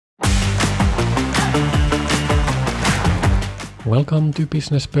Welcome to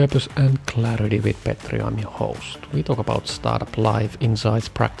Business Purpose and Clarity with Petri. I'm your host. We talk about startup life, insights,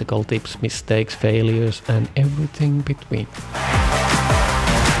 practical tips, mistakes, failures, and everything between.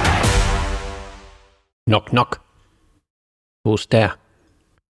 Knock, knock. Who's there?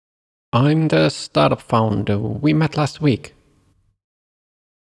 I'm the startup founder. We met last week.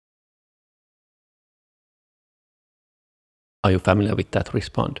 Are you familiar with that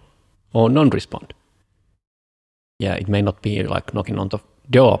respond? Or non-respond? Yeah, it may not be like knocking on the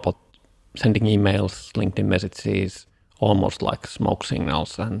door, but sending emails, LinkedIn messages, almost like smoke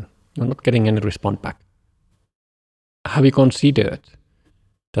signals, and you're not getting any response back. Have you considered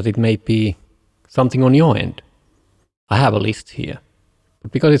that it may be something on your end? I have a list here,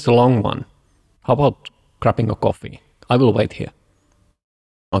 but because it's a long one, how about grabbing a coffee? I will wait here.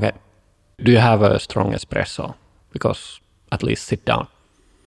 Okay. Do you have a strong espresso? Because at least sit down.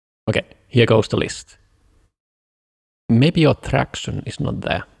 Okay, here goes the list. Maybe your traction is not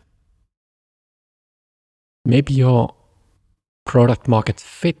there. Maybe your product market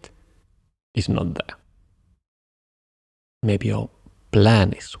fit is not there. Maybe your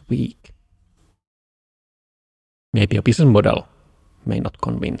plan is weak. Maybe your business model may not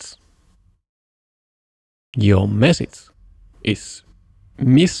convince. Your message is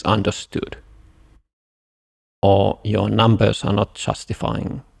misunderstood. Or your numbers are not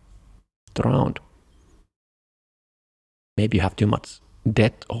justifying the round. Maybe you have too much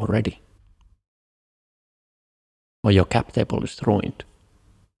debt already. Or your cap table is ruined.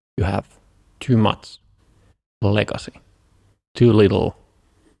 You have too much legacy. Too little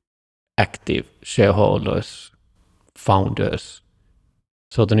active shareholders, founders.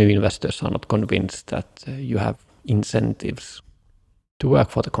 So the new investors are not convinced that you have incentives to work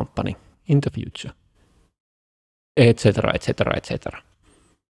for the company in the future. Etc., etc., etc.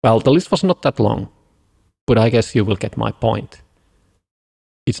 Well, the list was not that long, but I guess you will get my point.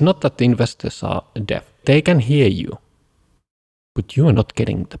 It's not that the investors are deaf. They can hear you, but you are not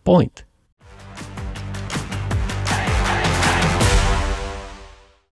getting the point.